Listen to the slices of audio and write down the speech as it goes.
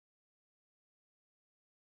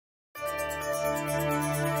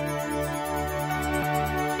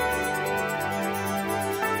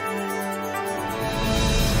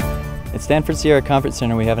At Stanford Sierra Conference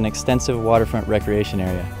Center, we have an extensive waterfront recreation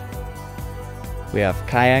area. We have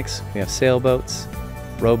kayaks, we have sailboats,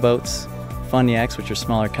 rowboats, fun yaks, which are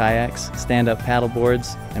smaller kayaks, stand-up paddle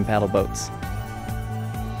boards, and paddle boats.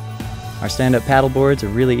 Our stand-up paddle boards are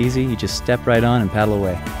really easy. You just step right on and paddle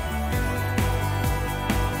away.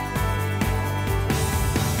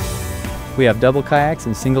 We have double kayaks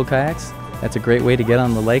and single kayaks. That's a great way to get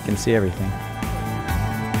on the lake and see everything.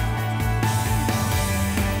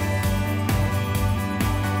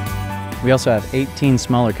 We also have 18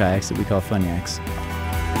 smaller kayaks that we call fun yaks.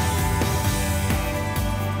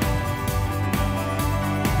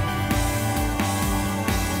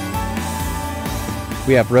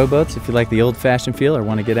 We have rowboats if you like the old-fashioned feel or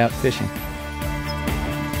want to get out fishing.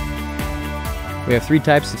 We have 3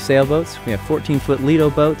 types of sailboats. We have 14-foot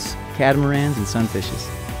Lido boats, catamarans, and sunfishes.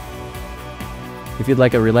 If you'd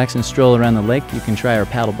like a relaxing stroll around the lake, you can try our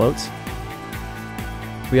paddle boats.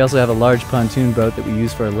 We also have a large pontoon boat that we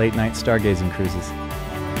use for our late-night stargazing cruises.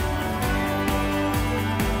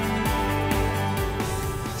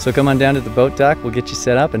 So come on down to the boat dock, we'll get you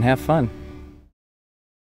set up and have fun.